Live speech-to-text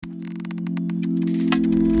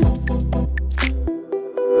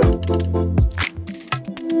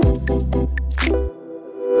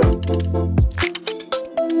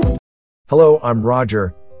Hello, I'm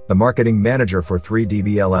Roger, the marketing manager for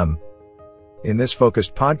 3DBLM. In this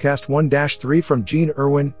focused podcast 1-3 from Gene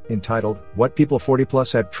Irwin, entitled, What People 40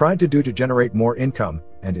 Plus Have Tried to Do to Generate More Income,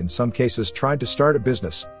 and in some cases tried to start a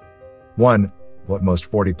business. 1. What most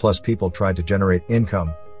 40 plus people tried to generate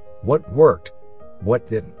income. What worked? What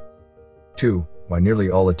didn't? 2. Why nearly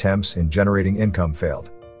all attempts in generating income failed.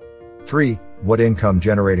 3. What income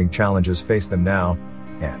generating challenges face them now?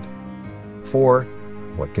 And 4.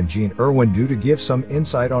 What can Gene Irwin do to give some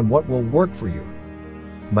insight on what will work for you?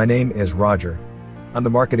 My name is Roger. I'm the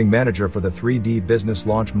marketing manager for the 3D business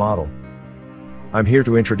launch model. I'm here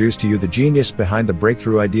to introduce to you the genius behind the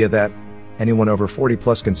breakthrough idea that anyone over 40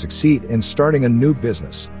 plus can succeed in starting a new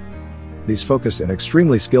business. These focused and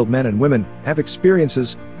extremely skilled men and women have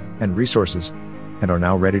experiences and resources and are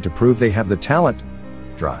now ready to prove they have the talent,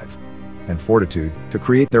 drive, and fortitude to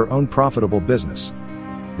create their own profitable business.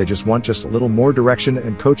 They just want a little more direction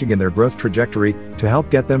and coaching in their growth trajectory to help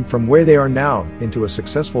get them from where they are now into a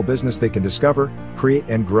successful business they can discover, create,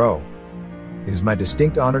 and grow. It is my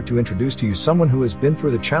distinct honor to introduce to you someone who has been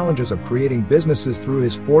through the challenges of creating businesses through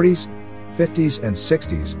his 40s, 50s, and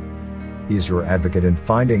 60s. He is your advocate in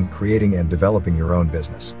finding, creating, and developing your own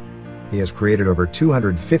business. He has created over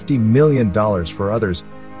 $250 million for others,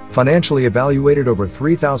 financially evaluated over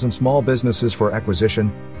 3,000 small businesses for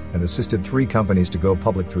acquisition, and assisted 3 companies to go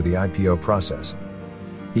public through the IPO process.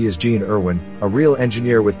 He is Gene Irwin, a real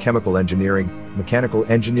engineer with chemical engineering, mechanical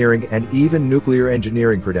engineering, and even nuclear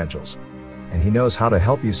engineering credentials. And he knows how to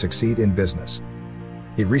help you succeed in business.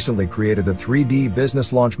 He recently created the 3D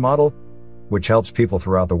business launch model, which helps people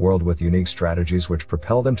throughout the world with unique strategies which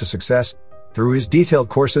propel them to success through his detailed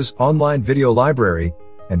courses, online video library,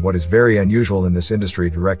 and what is very unusual in this industry,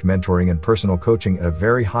 direct mentoring and personal coaching at a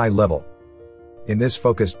very high level. In this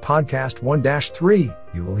focused podcast 1-3,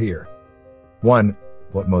 you will hear 1.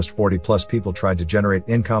 What most 40 plus people tried to generate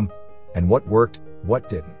income, and what worked, what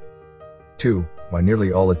didn't. 2. Why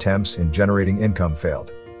nearly all attempts in generating income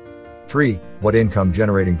failed. 3. What income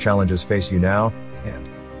generating challenges face you now, and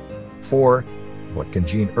 4. What can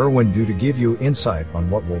Gene Irwin do to give you insight on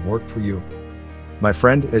what will work for you? My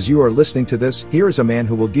friend, as you are listening to this, here is a man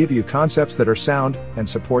who will give you concepts that are sound and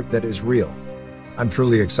support that is real. I'm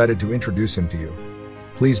truly excited to introduce him to you.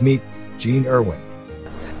 Please meet Gene Irwin.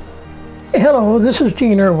 Hello, this is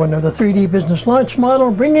Gene Irwin of the 3D Business Launch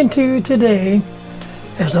Model, bringing to you today,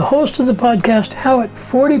 as the host of the podcast, How at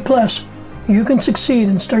 40 Plus You Can Succeed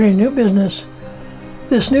in Starting a New Business.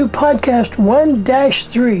 This new podcast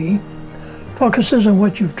 1-3 focuses on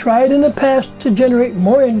what you've tried in the past to generate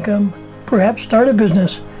more income, perhaps start a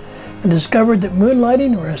business, and discovered that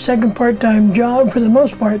moonlighting or a second part-time job for the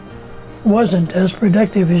most part wasn't as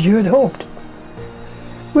productive as you had hoped.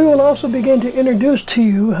 We will also begin to introduce to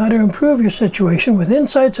you how to improve your situation with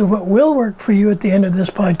insights of what will work for you at the end of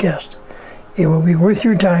this podcast. It will be worth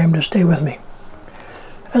your time to stay with me.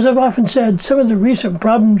 As I've often said, some of the recent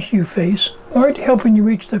problems you face aren't helping you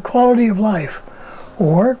reach the quality of life,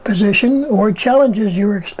 or position, or challenges you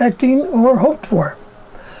were expecting or hoped for.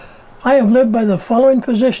 I have lived by the following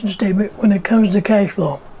position statement when it comes to cash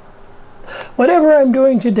flow. Whatever I'm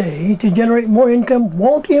doing today to generate more income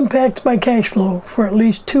won't impact my cash flow for at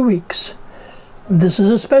least 2 weeks. This is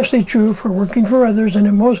especially true for working for others and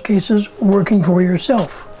in most cases, working for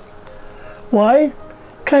yourself. Why?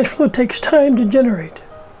 Cash flow takes time to generate.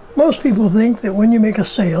 Most people think that when you make a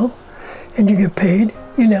sale and you get paid,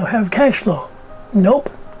 you now have cash flow. Nope,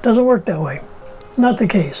 doesn't work that way. Not the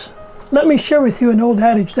case. Let me share with you an old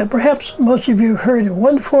adage that perhaps most of you have heard in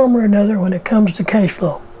one form or another when it comes to cash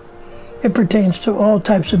flow. It pertains to all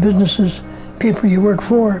types of businesses, people you work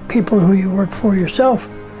for, people who you work for yourself.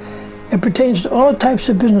 It pertains to all types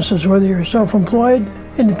of businesses, whether you're self-employed,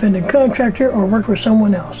 independent contractor, or work for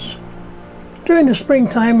someone else. During the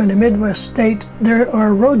springtime in a Midwest state, there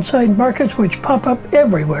are roadside markets which pop up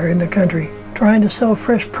everywhere in the country, trying to sell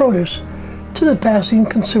fresh produce to the passing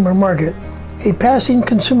consumer market. A passing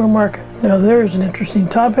consumer market. Now there's an interesting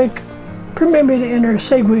topic. Permit me to enter a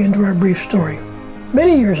segue into our brief story.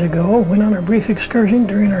 Many years ago, when on a brief excursion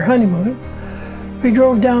during our honeymoon, we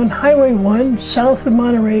drove down Highway 1 south of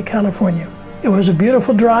Monterey, California. It was a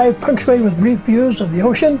beautiful drive punctuated with brief views of the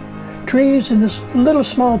ocean, trees, and this little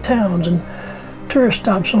small towns and tourist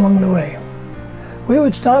stops along the way. We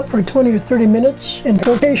would stop for 20 or 30 minutes in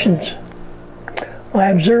locations. I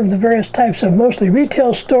observed the various types of mostly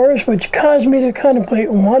retail stores, which caused me to contemplate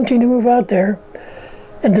wanting to move out there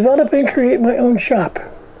and develop and create my own shop.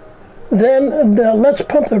 Then the let's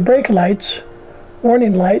pump the brake lights,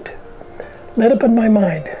 warning light, lit up in my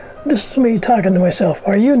mind. This is me talking to myself.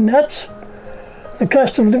 Are you nuts? The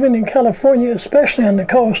cost of living in California, especially on the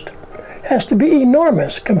coast, has to be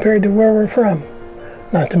enormous compared to where we're from.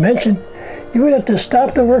 Not to mention, you would have to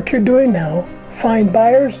stop the work you're doing now, find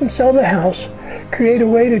buyers and sell the house, create a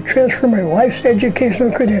way to transfer my wife's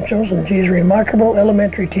educational credentials, and she's a remarkable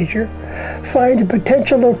elementary teacher, find a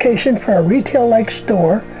potential location for a retail-like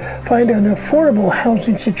store, find an affordable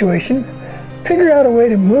housing situation, figure out a way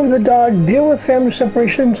to move the dog, deal with family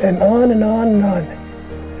separations, and on and on and on.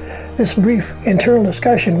 This brief internal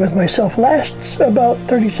discussion with myself lasts about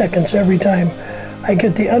 30 seconds every time I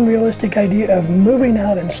get the unrealistic idea of moving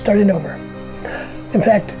out and starting over. In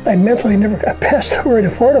fact, I mentally never got past the word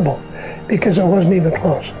affordable because it wasn't even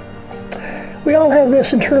close. We all have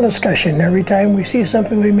this internal discussion every time we see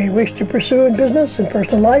something we may wish to pursue in business and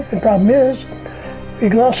personal life, and problem is, we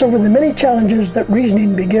gloss over the many challenges that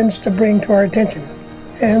reasoning begins to bring to our attention,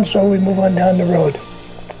 and so we move on down the road.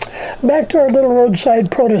 Back to our little roadside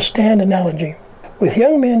produce stand analogy, with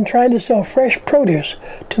young men trying to sell fresh produce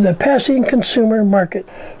to the passing consumer market.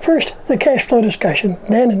 First, the cash flow discussion,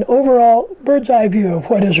 then an overall bird's eye view of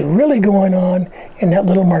what is really going on in that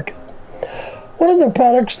little market. One of the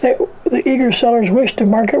products that the eager sellers wished to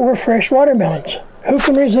market were fresh watermelons. Who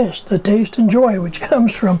can resist the taste and joy which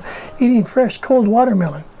comes from eating fresh cold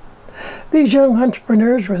watermelon? These young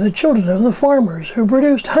entrepreneurs were the children of the farmers who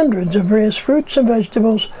produced hundreds of various fruits and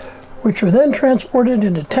vegetables which were then transported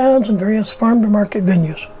into towns and various farm-to-market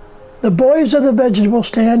venues. The boys of the vegetable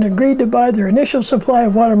stand agreed to buy their initial supply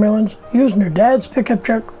of watermelons using their dad's pickup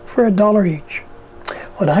truck for $1 each.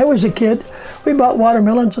 When I was a kid, we bought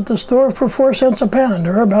watermelons at the store for 4 cents a pound,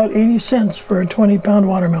 or about 80 cents for a 20-pound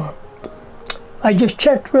watermelon. I just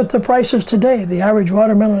checked with the prices today. The average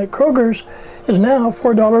watermelon at Kroger's is now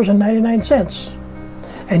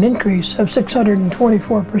 $4.99, an increase of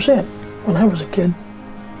 624% when I was a kid.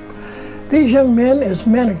 These young men, as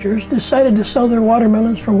managers, decided to sell their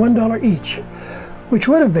watermelons for $1 each, which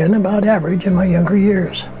would have been about average in my younger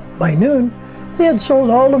years. By noon, they had sold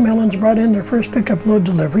all the melons brought in their first pickup load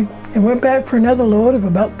delivery and went back for another load of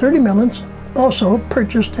about 30 melons, also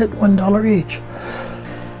purchased at $1 each.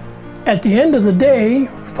 At the end of the day,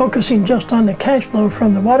 focusing just on the cash flow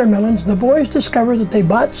from the watermelons, the boys discovered that they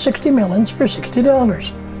bought 60 melons for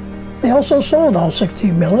 $60. They also sold all 60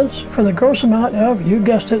 melons for the gross amount of, you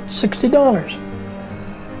guessed it,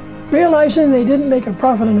 $60. Realizing they didn't make a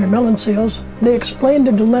profit on their melon sales, they explained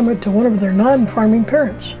the dilemma to one of their non-farming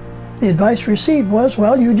parents. The advice received was,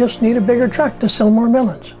 well, you just need a bigger truck to sell more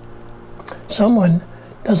melons. Someone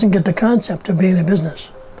doesn't get the concept of being a business.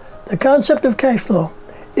 The concept of cash flow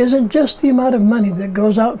isn't just the amount of money that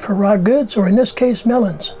goes out for raw goods, or in this case,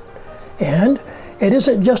 melons. And it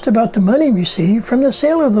isn't just about the money received from the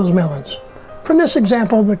sale of those melons. From this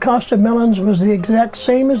example, the cost of melons was the exact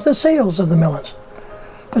same as the sales of the melons.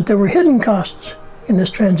 But there were hidden costs in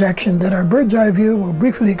this transaction that our bird's eye view will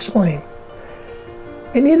briefly explain.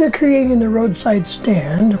 In either creating the roadside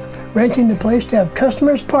stand, renting the place to have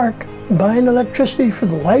customers park, buying electricity for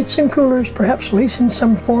the lights and coolers, perhaps leasing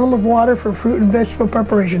some form of water for fruit and vegetable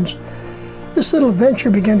preparations, this little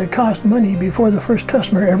venture began to cost money before the first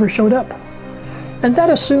customer ever showed up. And that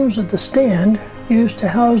assumes that the stand, used to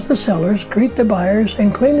house the sellers, greet the buyers,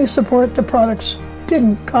 and cleanly support the products,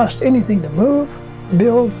 didn't cost anything to move,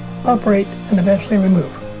 build, operate, and eventually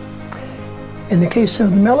remove. In the case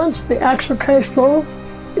of the melons, the actual cash flow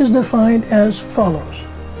is defined as follows.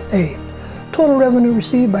 A. Total revenue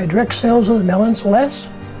received by direct sales of the melons less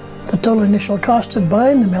the total initial cost of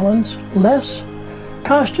buying the melons less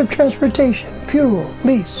cost of transportation, fuel,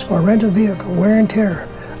 lease, or rent a vehicle, wear and tear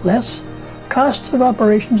less costs of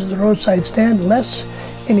operations of the roadside stand less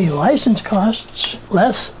any license costs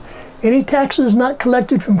less any taxes not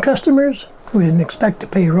collected from customers who didn't expect to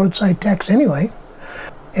pay roadside tax anyway,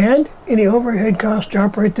 and any overhead costs to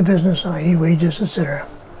operate the business, i.e. wages, etc.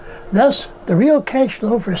 Thus, the real cash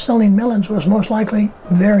flow for selling melons was most likely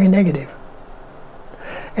very negative.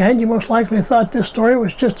 And you most likely thought this story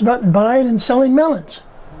was just about buying and selling melons.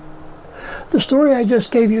 The story I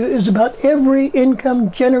just gave you is about every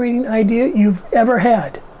income-generating idea you've ever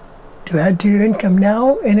had to add to your income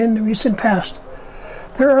now and in the recent past.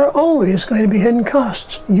 There are always going to be hidden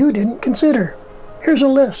costs you didn't consider. Here's a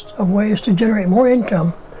list of ways to generate more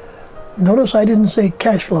income. Notice I didn't say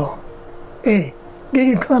cash flow. A.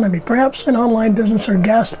 Gig economy, perhaps an online business or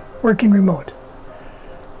gas working remote.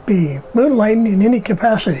 B. Moonlighting in any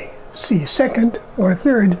capacity. C. Second or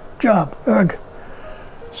third job. Ugh.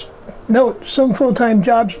 Note, some full-time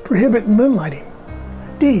jobs prohibit moonlighting.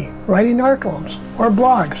 D. Writing articles or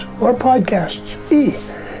blogs or podcasts. E.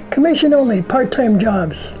 Commission-only part-time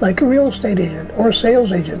jobs like a real estate agent or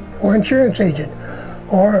sales agent or insurance agent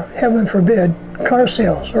or, heaven forbid, car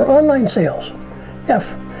sales or online sales.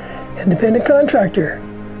 F. Independent contractor,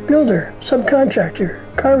 builder,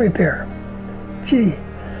 subcontractor, car repair. G.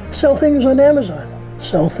 Sell things on Amazon,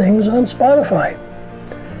 sell things on Spotify.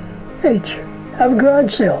 H. Have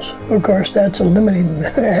garage sales. Of course, that's a limiting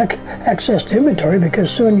access to inventory because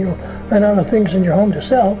soon you'll run out of things in your home to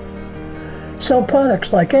sell. Sell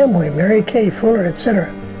products like Amway, Mary Kay, Fuller,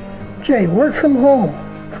 etc. J. Work from home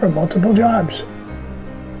for multiple jobs.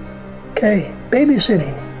 K.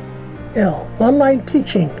 Babysitting. L. Online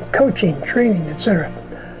teaching, coaching, training, etc.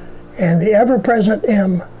 And the ever-present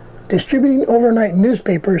M. Distributing overnight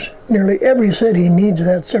newspapers. Nearly every city needs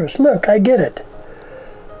that service. Look, I get it.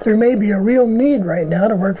 There may be a real need right now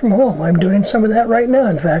to work from home. I'm doing some of that right now,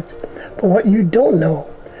 in fact. But what you don't know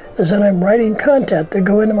is that I'm writing content that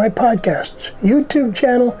go into my podcasts, YouTube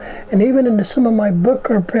channel, and even into some of my book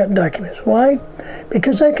or print documents. Why?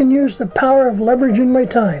 Because I can use the power of leveraging my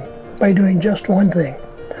time by doing just one thing.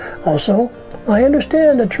 Also, I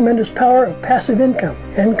understand the tremendous power of passive income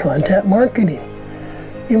and content marketing.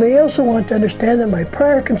 You may also want to understand that my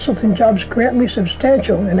prior consulting jobs grant me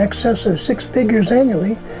substantial, in excess of 6 figures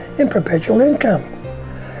annually, in perpetual income,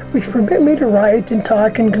 which permit me to write and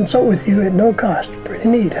talk and consult with you at no cost. Pretty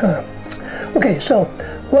neat, huh? Okay, so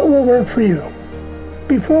what will work for you?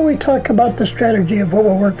 Before we talk about the strategy of what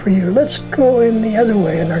will work for you, let's go in the other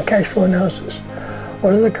way in our cash flow analysis.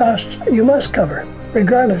 What are the costs you must cover,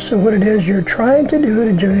 regardless of what it is you're trying to do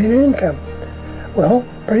to generate income? Well,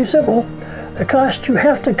 pretty simple. The costs you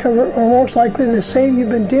have to cover are most likely the same you've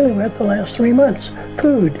been dealing with the last 3 months.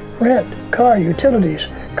 Food, rent, car, utilities,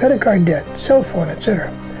 credit card debt, cell phone,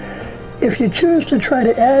 etc. If you choose to try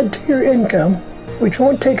to add to your income, which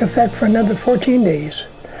won't take effect for another 14 days,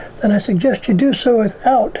 then I suggest you do so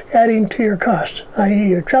without adding to your costs, i.e.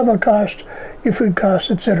 your travel costs, your food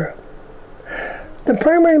costs, etc. The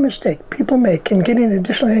primary mistake people make in getting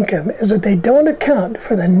additional income is that they don't account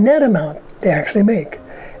for the net amount they actually make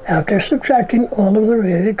after subtracting all of the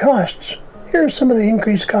related costs. Here are some of the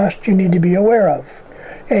increased costs you need to be aware of.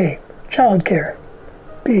 A. Childcare.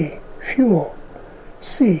 B. Fuel.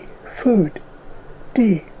 C. Food.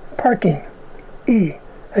 D. Parking. E.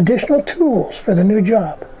 Additional tools for the new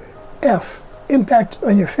job. F. Impact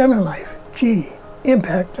on your family life. G.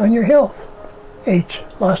 Impact on your health. H.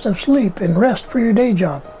 Loss of sleep and rest for your day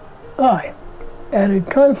job. I. Added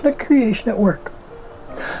conflict creation at work.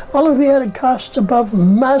 All of the added costs above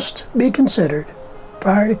must be considered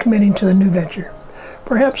prior to committing to the new venture.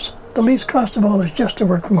 Perhaps the least cost of all is just to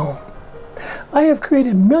work from home. I have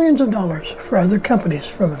created millions of dollars for other companies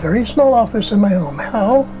from a very small office in my home.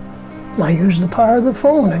 How? I use the power of the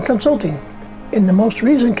phone and consulting. In the most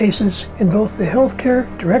recent cases, in both the healthcare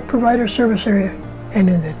direct provider service area and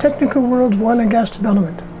in the technical world of oil and gas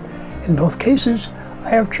development. In both cases, I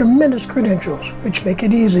have tremendous credentials, which make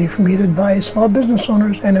it easy for me to advise small business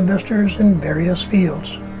owners and investors in various fields.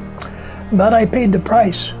 But I paid the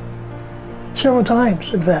price. Several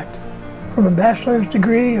times, in fact. From a bachelor's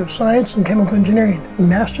degree of science in chemical engineering,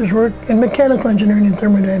 master's work in mechanical engineering and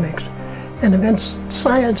thermodynamics, and advanced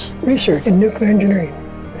science research in nuclear engineering.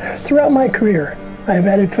 Throughout my career, I have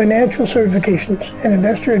added financial certifications and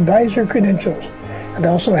investor advisor credentials. It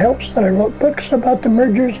also helps that I wrote books about the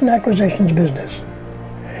mergers and acquisitions business.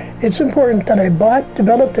 It's important that I bought,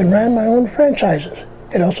 developed, and ran my own franchises.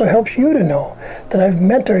 It also helps you to know that I've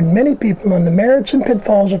mentored many people on the merits and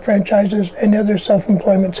pitfalls of franchises and other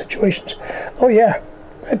self-employment situations. Oh yeah,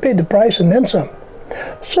 I paid the price and then some.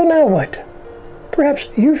 So now what? Perhaps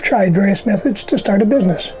you've tried various methods to start a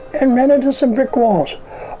business and ran into some brick walls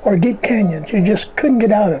or deep canyons you just couldn't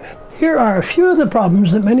get out of. Here are a few of the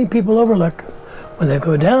problems that many people overlook when they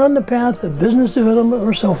go down the path of business development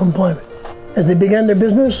or self-employment. As they began their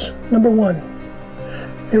business, number 1,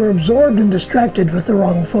 they were absorbed and distracted with the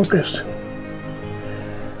wrong focus.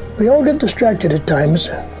 We all get distracted at times.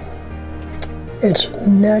 It's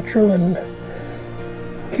natural and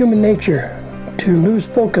human nature to lose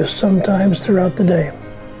focus sometimes throughout the day.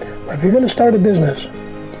 But if you're going to start a business,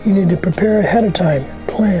 you need to prepare ahead of time,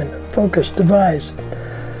 plan, focus, devise,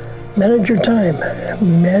 manage your time,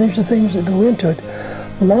 manage the things that go into it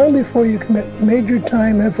long before you commit major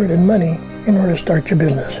time, effort, and money in order to start your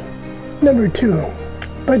business. Number 2,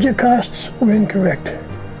 budget costs were incorrect.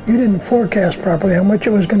 You didn't forecast properly how much it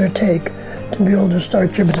was going to take to be able to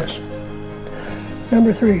start your business.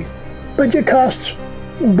 Number 3, budget costs,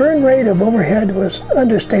 burn rate of overhead was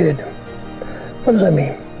understated. What does that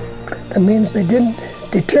mean? That means they didn't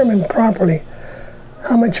determine properly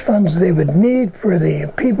how much funds they would need for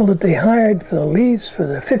the people that they hired, for the lease, for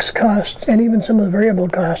the fixed costs, and even some of the variable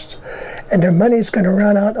costs. And their money's going to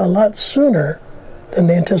run out a lot sooner than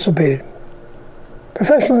they anticipated.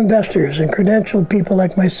 Professional investors and credentialed people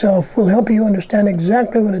like myself will help you understand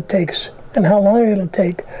exactly what it takes and how long it'll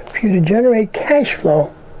take for you to generate cash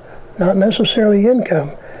flow, not necessarily income,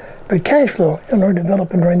 but cash flow in order to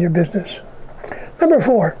develop and run your business. Number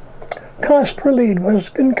 4, cost per lead was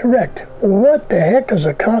incorrect. What the heck is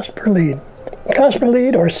a cost per lead? Cost per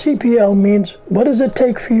lead, or CPL, means what does it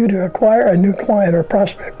take for you to acquire a new client or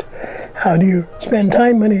prospect? How do you spend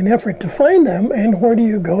time, money, and effort to find them, and where do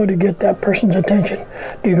you go to get that person's attention?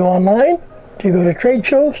 Do you go online? Do you go to trade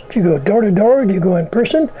shows? Do you go door to door? Do you go in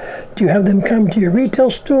person? Do you have them come to your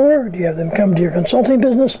retail store? Do you have them come to your consulting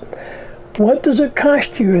business? What does it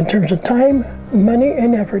cost you in terms of time, money,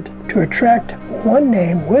 and effort to attract one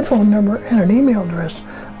name with phone number and an email address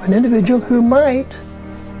of an individual who might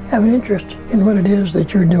have an interest in what it is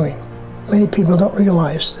that you're doing? Many people don't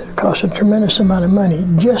realize that it costs a tremendous amount of money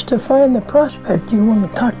just to find the prospect you want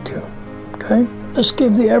to talk to. Okay? Let's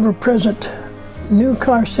give the ever-present new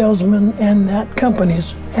car salesman and that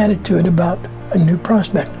company's attitude about a new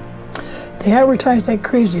prospect. They advertise like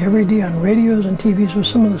crazy every day on radios and TVs with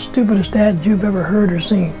some of the stupidest ads you've ever heard or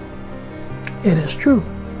seen. It is true.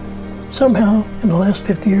 Somehow, in the last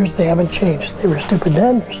 50 years, they haven't changed. They were stupid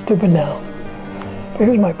then, they're stupid now.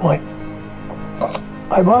 Here's my point.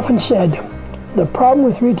 I've often said the problem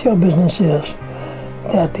with retail business is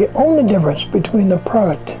that the only difference between the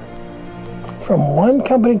product from one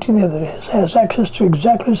company to the other has access to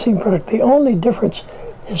exactly the same product. The only difference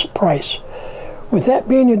is price. With that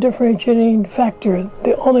being a differentiating factor,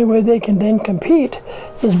 the only way they can then compete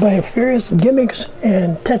is by various gimmicks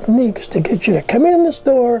and techniques to get you to come in the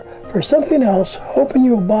store for something else, hoping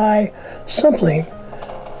you'll buy something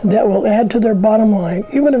that will add to their bottom line,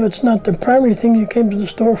 even if it's not the primary thing you came to the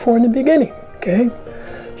store for in the beginning, okay?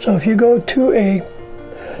 So if you go to a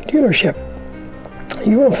dealership,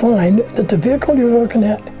 you will find that the vehicle you're looking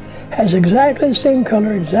at has exactly the same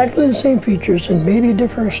color, exactly the same features, and maybe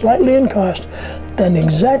differ slightly in cost than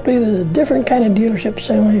exactly the different kind of dealership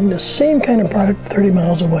selling the same kind of product 30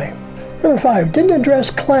 miles away. Number 5, didn't address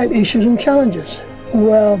client issues and challenges.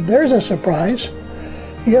 Well, there's a surprise.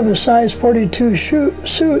 You have a size 42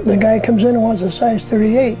 suit, and the guy comes in and wants a size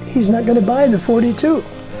 38. He's not going to buy the 42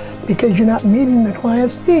 because you're not meeting the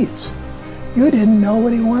client's needs. You didn't know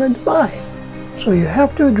what he wanted to buy. So you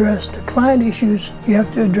have to address the client issues. You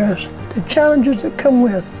have to address the challenges that come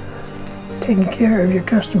with taking care of your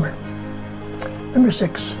customer. Number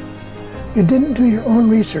 6, you didn't do your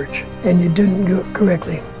own research, and you didn't do it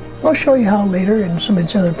correctly. I'll show you how later in some of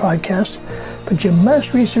these other podcasts, but you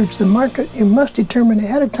must research the market. You must determine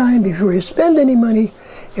ahead of time before you spend any money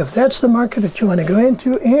if that's the market that you want to go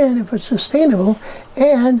into, and if it's sustainable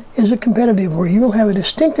and is it competitive, where you will have a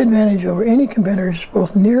distinct advantage over any competitors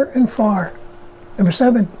both near and far. Number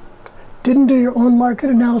 7, didn't do your own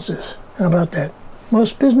market analysis. How about that?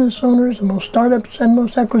 Most business owners and most startups and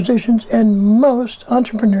most acquisitions and most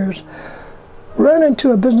entrepreneurs run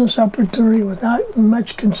into a business opportunity without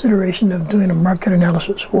much consideration of doing a market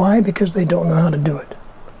analysis. Why? Because they don't know how to do it.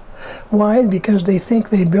 Why? Because they think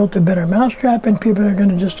they built a better mousetrap and people are going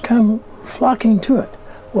to just come flocking to it.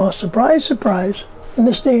 Well, surprise, surprise, in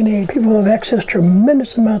this day and age, people have access to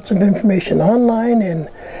tremendous amounts of information online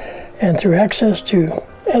and through access to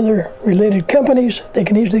other related companies. They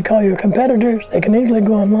can easily call you competitors. They can easily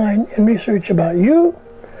go online and research about you,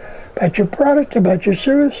 about your product, about your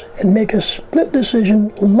service, and make a split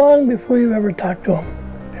decision long before you ever talk to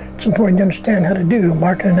them. It's important to understand how to do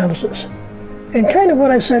market analysis. And kind of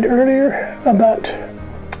what I said earlier about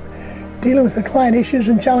dealing with the client issues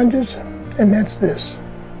and challenges, and that's this.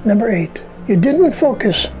 Number 8, you didn't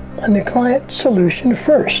focus on the client solution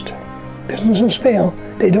first. Businesses fail.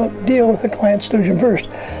 They don't deal with the client solution first.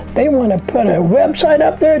 They want to put a website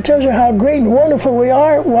up there that tells you how great and wonderful we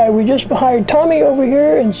are, why we just hired Tommy over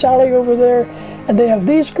here and Sally over there, and they have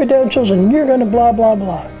these credentials, and you're going to blah, blah,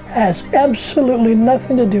 blah. It has absolutely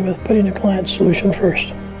nothing to do with putting a client solution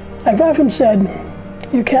first. I've often said,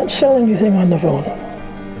 you can't sell anything on the phone.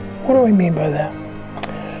 What do I mean by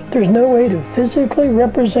that? There's no way to physically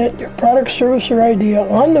represent your product, service, or idea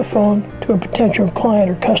on the phone to a potential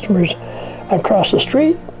client or customers across the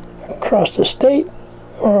street, across the state,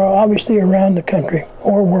 or obviously around the country,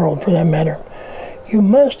 or world for that matter. You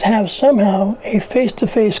must have somehow a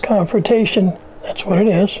face-to-face confrontation. That's what it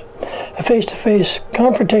is. A face-to-face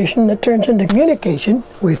confrontation that turns into communication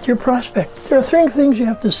with your prospect. There are 3 things you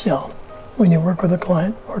have to sell when you work with a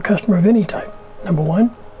client or customer of any type. Number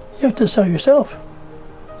 1, you have to sell yourself.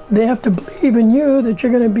 They have to believe in you that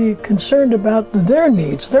you're going to be concerned about their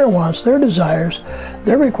needs, their wants, their desires,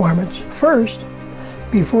 their requirements first,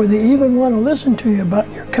 before they even want to listen to you about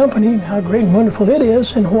your company and how great and wonderful it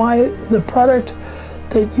is and why the product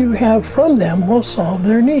that you have from them will solve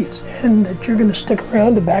their needs and that you're going to stick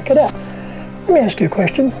around to back it up. Let me ask you a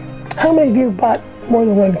question. How many of you bought more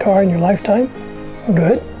than one car in your lifetime?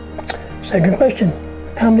 Good. Second question.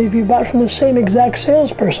 How many of you bought from the same exact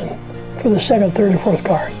salesperson for the second, third, or fourth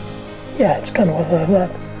car? Yeah, it's kind of what I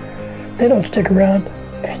thought. They don't stick around,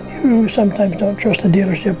 and you sometimes don't trust the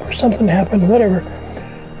dealership or something happened, whatever.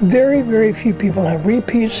 Very, very few people have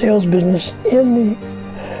repeat sales business in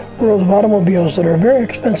the world of automobiles that are very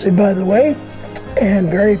expensive, by the way, and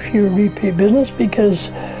very few repeat business because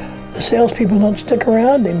the salespeople don't stick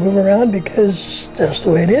around. They move around because that's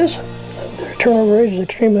the way it is. Their turnover rate is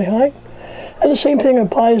extremely high. And the same thing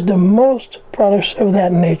applies to most products of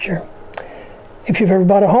that nature. If you've ever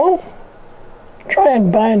bought a home, try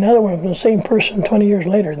and buy another one from the same person 20 years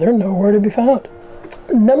later. They're nowhere to be found.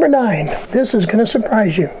 Number 9, this is going to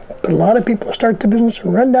surprise you, but a lot of people start the business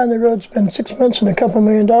and run down the road, spend 6 months and a couple $1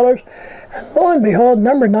 million, and lo and behold,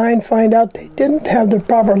 number 9, find out they didn't have the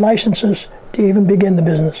proper licenses to even begin the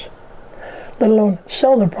business, let alone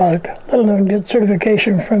sell the product, let alone get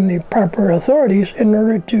certification from the proper authorities in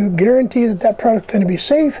order to guarantee that that product is going to be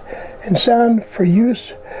safe and sound for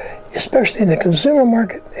use, especially in the consumer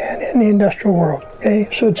market and in the industrial world. Okay,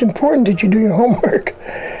 so it's important that you do your homework,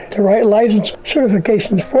 the right license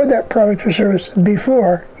certifications for that product or service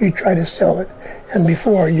before you try to sell it and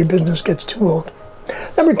before your business gets too old.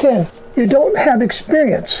 Number 10, you don't have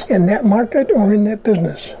experience in that market or in that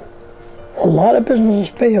business. A lot of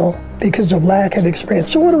businesses fail because of lack of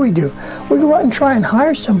experience. So what do? We go out and try and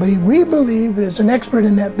hire somebody we believe is an expert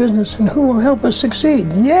in that business and who will help us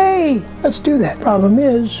succeed. Yay! Let's do that. Problem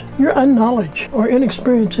is, your unknowledge or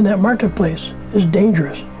inexperience in that marketplace is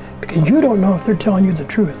dangerous because you don't know if they're telling you the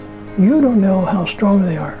truth. You don't know how strong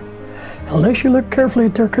they are. Unless you look carefully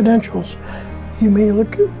at their credentials, you may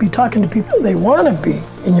be talking to people. They want to be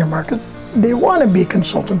in your market. They want to be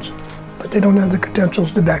consultants, but they don't have the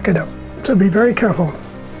credentials to back it up. So be very careful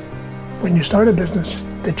when you start a business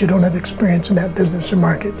that you don't have experience in that business or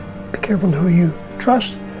market. Be careful who you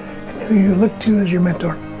trust and who you look to as your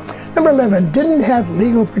mentor. Number 11, didn't have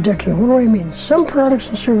legal protection. What do I mean? Some products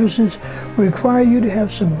and services require you to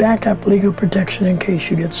have some backup legal protection in case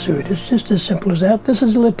you get sued. It's just as simple as that. This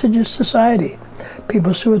is a litigious society.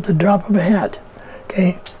 People sue at the drop of a hat.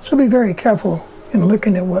 Okay, so be very careful in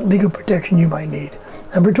looking at what legal protection you might need.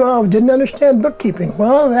 Number 12, didn't understand bookkeeping.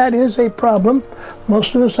 Well, that is a problem.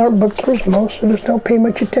 Most of us aren't bookkeepers. Most of us don't pay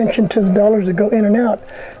much attention to the dollars that go in and out.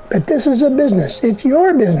 But this is a business. It's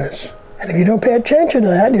your business. And if you don't pay attention to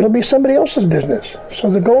that, it'll be somebody else's business. So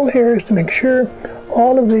the goal here is to make sure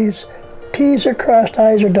all of these T's are crossed,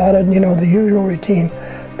 I's are dotted, the usual routine.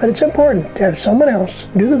 But it's important to have someone else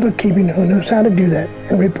do the bookkeeping who knows how to do that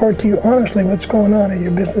and report to you honestly what's going on in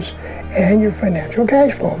your business and your financial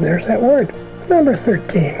cash flow. There's that word. Number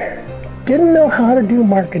 13, didn't know how to do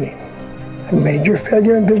marketing. A major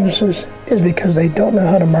failure in businesses is because they don't know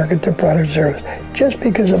how to market their product or service. Just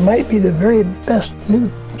because it might be the very best new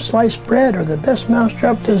sliced bread or the best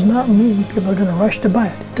mousetrap does not mean people are going to rush to buy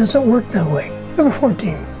it. It doesn't work that way. Number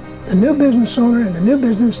 14, the new business owner and the new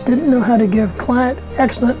business didn't know how to give client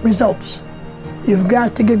excellent results. You've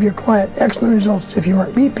got to give your client excellent results if you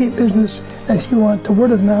want repeat business and if you want the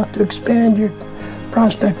word of mouth to expand your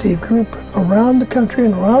prospective group around the country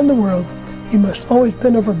and around the world. You must always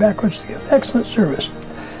bend over backwards to give excellent service.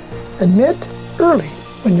 Admit early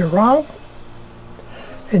when you're wrong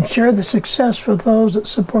and share the success with those that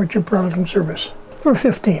support your product and service. Number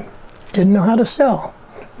 15, didn't know how to sell.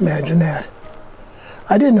 Imagine that.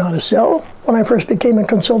 I didn't know how to sell. When I first became a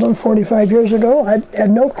consultant 45 years ago, I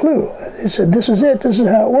had no clue. They said, this is it, this is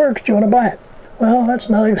how it works, do you want to buy it? Well, that's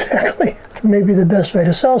not exactly maybe the best way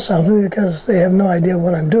to sell something because they have no idea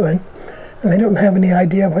what I'm doing and they don't have any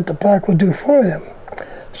idea what the product will do for them.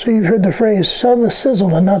 So you've heard the phrase, sell the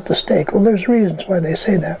sizzle and not the steak. Well, there's reasons why they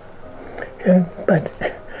say that. Okay, but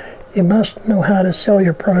you must know how to sell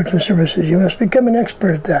your products and services. You must become an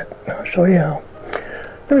expert at that. I'll show you how.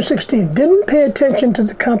 Number 16, didn't pay attention to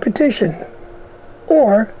the competition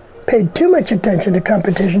or paid too much attention to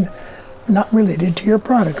competition not related to your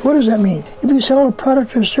product. What does that mean? If you sell a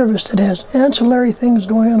product or service that has ancillary things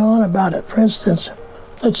going on about it, for instance,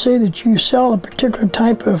 let's say that you sell a particular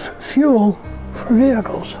type of fuel for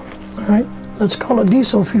vehicles, all right? Let's call it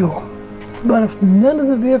diesel fuel. But if none of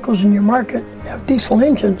the vehicles in your market have diesel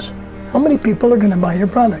engines, how many people are going to buy your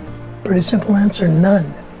product? Pretty simple answer,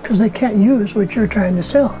 none, because they can't use what you're trying to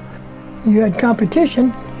sell. You had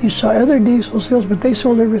competition, you saw other diesel sales, but they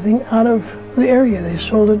sold everything out of the area. They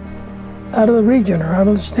sold it out of the region or out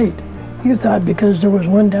of the state. You thought because there was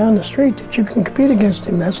one down the street that you can compete against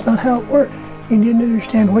him. That's not how it works. You need to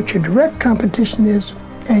understand what your direct competition is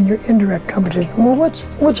and your indirect competition. Well,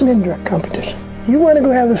 what's an indirect competition? You want to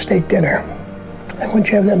go have a steak dinner. And once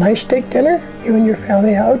you have that nice steak dinner, you and your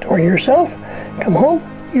family out or yourself come home,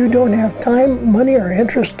 you don't have time, money, or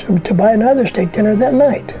interest to buy another steak dinner that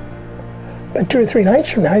night. But 2 or 3 nights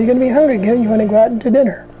from now, you're going to be hungry again and you want to go out to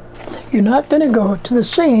dinner. You're not going to go to the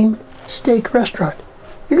same steak restaurant.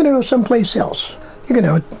 You're going to go someplace else. You're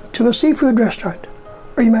going to go to a seafood restaurant,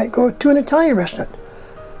 or you might go to an Italian restaurant.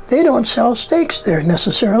 They don't sell steaks there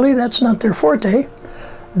necessarily. That's not their forte.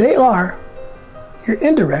 They are your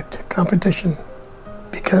indirect competition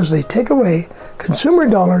because they take away consumer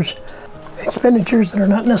dollars, expenditures that are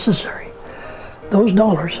not necessary. Those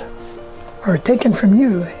dollars are taken from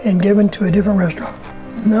you and given to a different restaurant.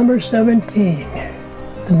 Number 17,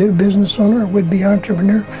 the new business owner or would-be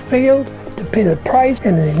entrepreneur failed to pay the price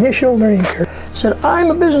in the initial learning curve. Said, I'm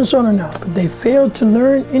a business owner now, but they failed to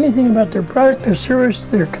learn anything about their product, their service,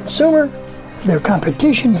 their consumer, their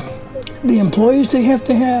competition, the employees they have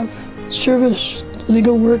to have, service,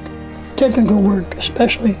 legal work, technical work,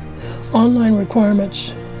 especially online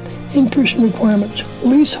requirements, in-person requirements,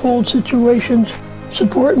 leasehold situations,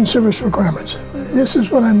 support and service requirements. This is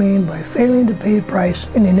what I mean by failing to pay a price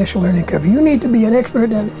in the initial learning curve. You need to be an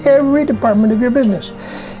expert in every department of your business.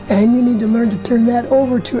 And you need to learn to turn that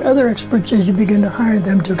over to other experts as you begin to hire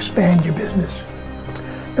them to expand your business.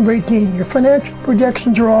 Number 18, your financial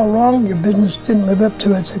projections are all wrong. Your business didn't live up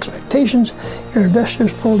to its expectations. Your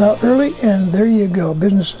investors pulled out early, and there you go.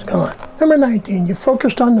 Business is gone. Number 19, you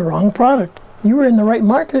focused on the wrong product. You were in the right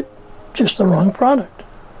market, just the wrong product.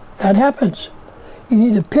 That happens. You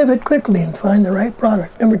need to pivot quickly and find the right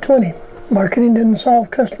product. Number 20, marketing didn't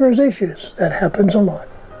solve customers' issues. That happens a lot.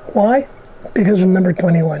 Why? Because of number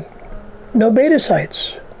 21. No beta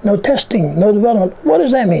sites, no testing, no development. What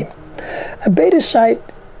does that mean? A beta site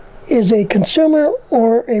is a consumer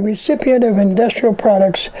or a recipient of industrial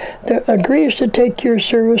products that agrees to take your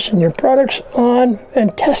service and your products on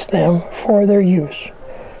and test them for their use.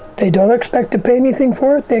 They don't expect to pay anything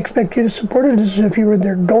for it. They expect you to support it as if you were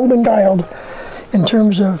their golden child in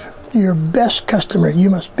terms of your best customer. You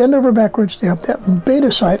must bend over backwards to help that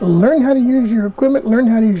beta site learn how to use your equipment, learn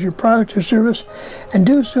how to use your product or service, and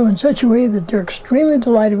do so in such a way that they're extremely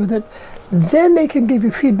delighted with it. Then they can give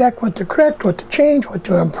you feedback, what to correct, what to change, what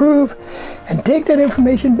to improve, and take that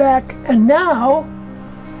information back. And now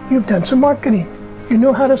you've done some marketing. You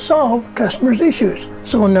know how to solve customers' issues.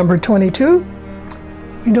 So in number 22,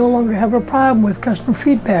 you no longer have a problem with customer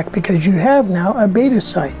feedback because you have now a beta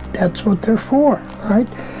site. That's what they're for, right?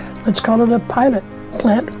 Let's call it a pilot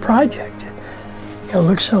plant project. It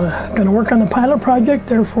looks going to work on the pilot project,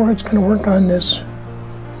 therefore it's going to work on this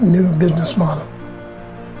new business model.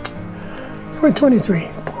 Number 23,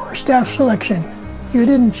 poor staff selection. You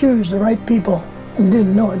didn't choose the right people and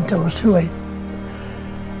didn't know it until it was too late.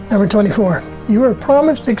 Number 24, you were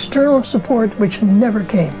promised external support which never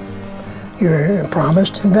came. You were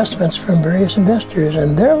promised investments from various investors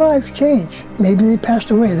and their lives changed. Maybe they passed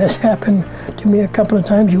away. That's happened to me a couple of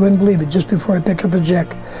times. You wouldn't believe it. Just before I pick up a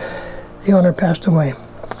check, the owner passed away.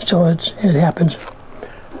 So it happens.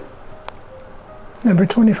 Number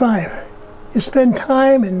 25, you spend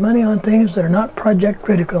time and money on things that are not project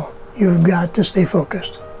critical. You've got to stay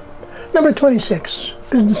focused. Number 26,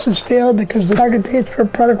 businesses failed because the target dates for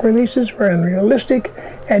product releases were unrealistic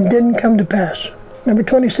and didn't come to pass. Number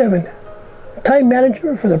 27, time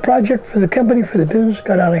management for the project, for the company, for the business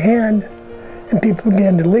got out of hand, and people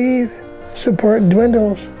began to leave, support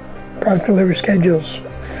dwindles, product delivery schedules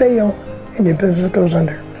fail, and your business goes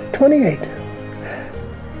under. 28,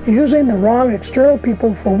 using the wrong external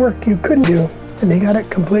people for work you couldn't do, and they got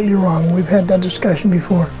it completely wrong. We've had that discussion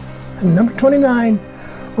before. And number 29,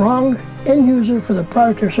 wrong end user for the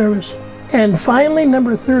product or service. And finally,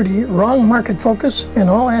 number 30, wrong market focus in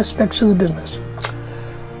all aspects of the business.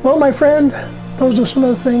 Well, my friend, those are some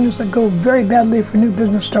of the things that go very badly for new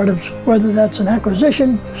business startups, whether that's an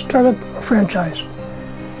acquisition, startup, or franchise.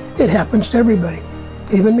 It happens to everybody,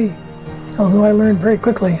 even me, although I learned very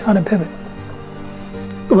quickly how to pivot.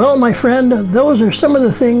 Well, my friend, those are some of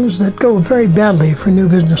the things that go very badly for new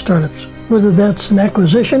business startups, whether that's an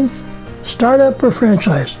acquisition, startup, or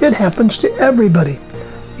franchise. It happens to everybody,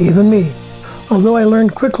 even me, although I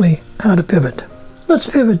learned quickly how to pivot. Let's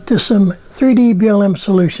pivot to some 3D BLM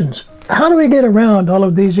solutions. How do we get around all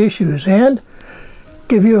of these issues and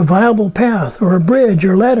give you a viable path or a bridge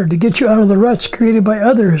or ladder to get you out of the ruts created by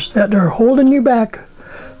others that are holding you back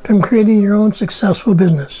from creating your own successful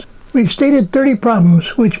business? We've stated 30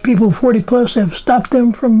 problems which people 40 plus have stopped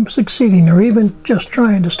them from succeeding or even just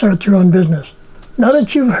trying to start their own business. Now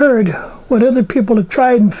that you've heard what other people have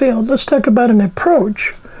tried and failed, let's talk about an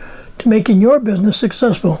approach to making your business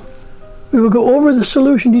successful. We will go over the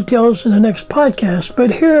solution details in the next podcast,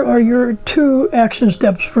 but here are your 2 action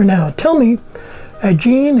steps for now. Tell me at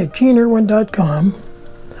geneirwin.com.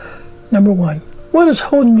 Number 1, what is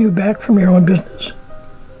holding you back from your own business?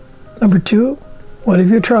 Number 2, what have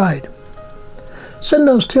you tried? Send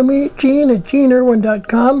those to me,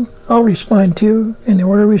 geneirwin.com. I'll respond to you in the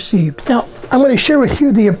order received. Now, I'm going to share with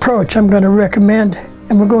you the approach I'm going to recommend,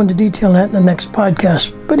 and we'll go into detail on that in the next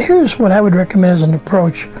podcast. But here's what I would recommend as an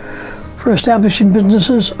approach for establishing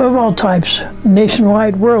businesses of all types,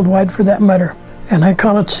 nationwide, worldwide for that matter. And I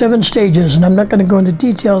call it 7 stages, and I'm not going to go into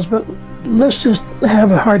details, but let's just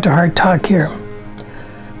have a heart-to-heart talk here.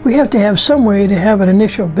 We have to have some way to have an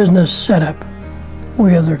initial business set up,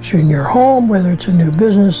 whether it's in your home, whether it's a new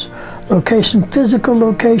business location, physical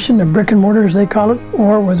location, a brick and mortar as they call it,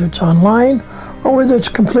 or whether it's online, or whether it's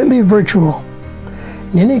completely virtual.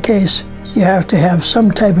 In any case, you have to have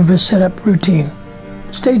some type of a setup routine.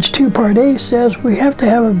 Stage 2, Part A says we have to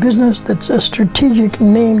have a business that's a strategic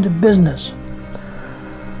named business.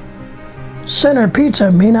 Center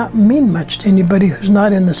Pizza may not mean much to anybody who's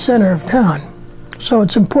not in the center of town. So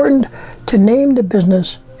it's important to name the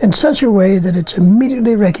business in such a way that it's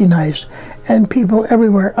immediately recognized and people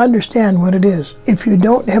everywhere understand what it is. If you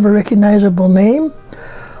don't have a recognizable name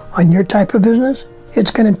on your type of business,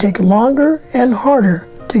 it's going to take longer and harder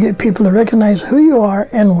to get people to recognize who you are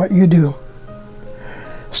and what you do.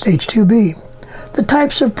 Stage 2B, the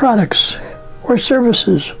types of products or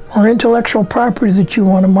services or intellectual property that you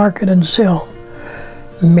want to market and sell.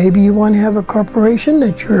 Maybe you want to have a corporation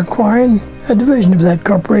that you're acquiring a division of that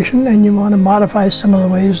corporation and you want to modify some of the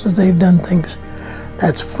ways that they've done things.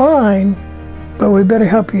 That's fine, but we better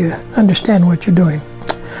help you understand what you're doing.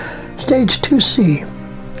 Stage 2C,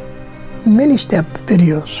 mini-step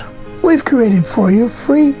videos. We've created for you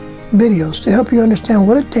free videos to help you understand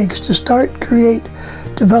what it takes to start, create,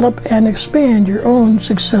 develop, and expand your own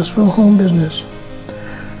successful home business.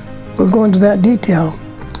 We'll go into that detail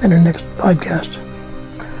in our next podcast.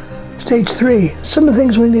 Stage 3, some of the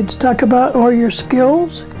things we need to talk about are your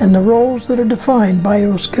skills and the roles that are defined by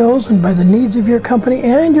those skills and by the needs of your company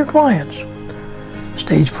and your clients.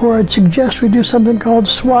 Stage 4, I'd suggest we do something called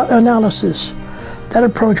SWOT analysis. That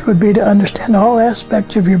approach would be to understand all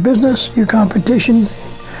aspects of your business, your competition,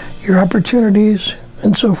 your opportunities,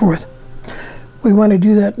 and so forth. We want to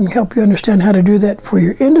do that and help you understand how to do that for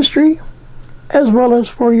your industry as well as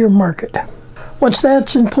for your market. Once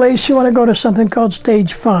that's in place, you want to go to something called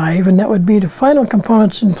Stage 5, and that would be the final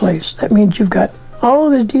components in place. That means you've got all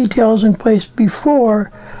of the details in place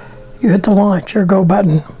before you hit the launch or go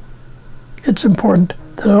button. It's important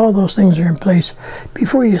that all those things are in place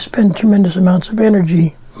before you spend tremendous amounts of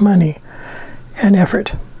energy, money, and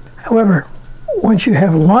effort. However, once you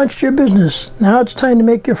have launched your business, now it's time to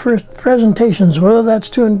make your first presentations, whether that's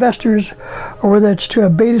to investors or whether it's to a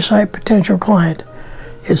beta site potential client.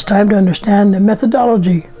 It's time to understand the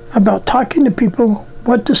methodology about talking to people,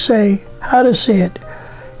 what to say, how to say it,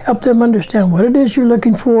 help them understand what it is you're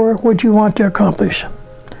looking for, what you want to accomplish.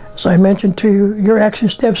 As I mentioned to you, your action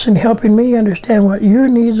steps in helping me understand what your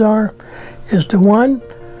needs are is to 1,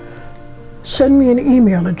 send me an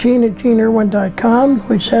email at gene@geneirwin.com,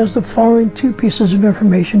 which has the following 2 pieces of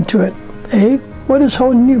information to it. A, what is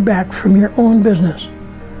holding you back from your own business?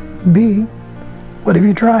 B, what have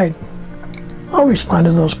you tried? I'll respond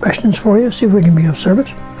to those questions for you, see if we can be of service.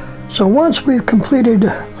 So once we've completed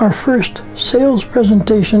our first sales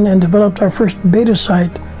presentation and developed our first beta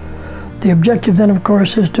site, the objective then, of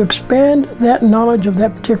course, is to expand that knowledge of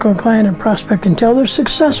that particular client and prospect until they're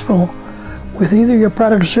successful with either your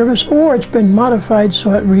product or service, or it's been modified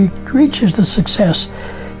so it reaches the success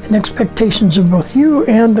and expectations of both you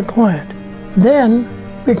and the client. Then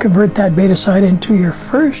we convert that beta site into your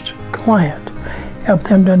first client. Help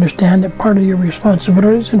them to understand that part of your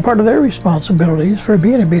responsibilities and part of their responsibilities for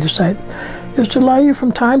being a beta site is to allow you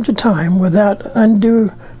from time to time, without undue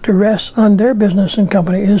duress on their business and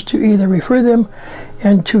company, is to either refer them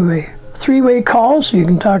into a 3-way call so you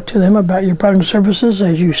can talk to them about your product and services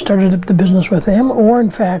as you started up the business with them, or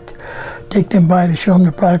in fact take them by to show them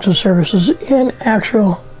the products and services in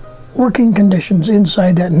actual working conditions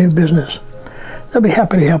inside that new business. They'll be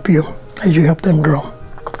happy to help you as you help them grow.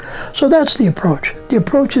 So that's the approach. The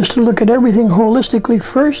approach is to look at everything holistically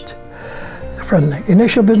first, from the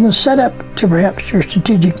initial business setup to perhaps your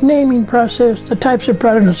strategic naming process, the types of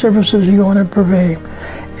products and services you want to purvey,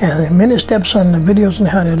 and the many steps on the videos on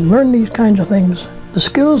how to learn these kinds of things, the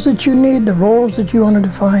skills that you need, the roles that you want to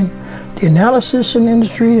define, the analysis and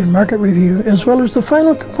industry and market review, as well as the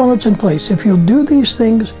final components in place. If you'll do these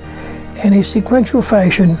things in a sequential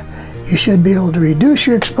fashion, you should be able to reduce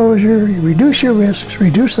your exposure, reduce your risks,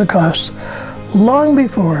 reduce the costs long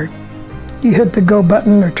before you hit the go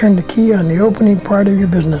button or turn the key on the opening part of your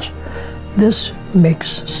business. This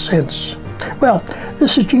makes sense. Well,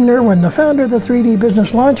 this is Gene Irwin, the founder of the 3D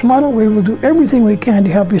Business Launch Model. We will do everything we can to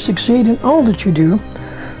help you succeed in all that you do.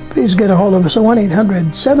 Please get a hold of us at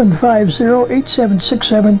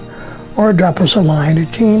 1-800-750-8767 or drop us a line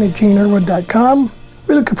at gene@geneirwin.com.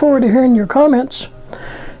 We're looking forward to hearing your comments,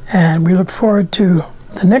 and we look forward to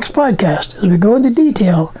the next podcast as we go into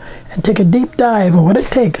detail and take a deep dive on what it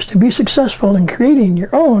takes to be successful in creating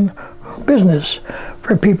your own business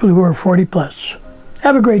for people who are 40 plus.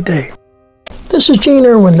 Have a great day. This is Gene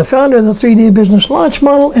Irwin, the founder of the 3D Business Launch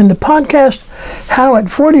Model, and the podcast, How at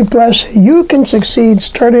 40 Plus You Can Succeed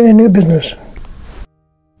Starting a New Business.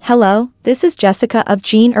 Hello, this is Jessica of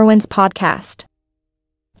Gene Irwin's podcast.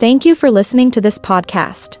 Thank you for listening to this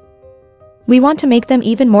podcast. We want to make them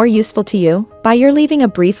even more useful to you by your leaving a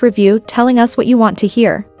brief review telling us what you want to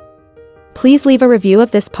hear. Please leave a review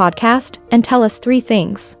of this podcast and tell us 3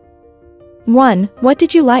 things. 1. What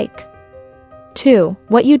did you like? 2.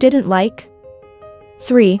 What you didn't like?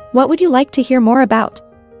 3. What would you like to hear more about?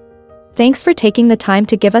 Thanks for taking the time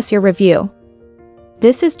to give us your review.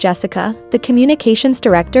 This is Jessica, the Communications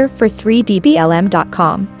Director for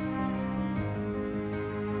 3dblm.com.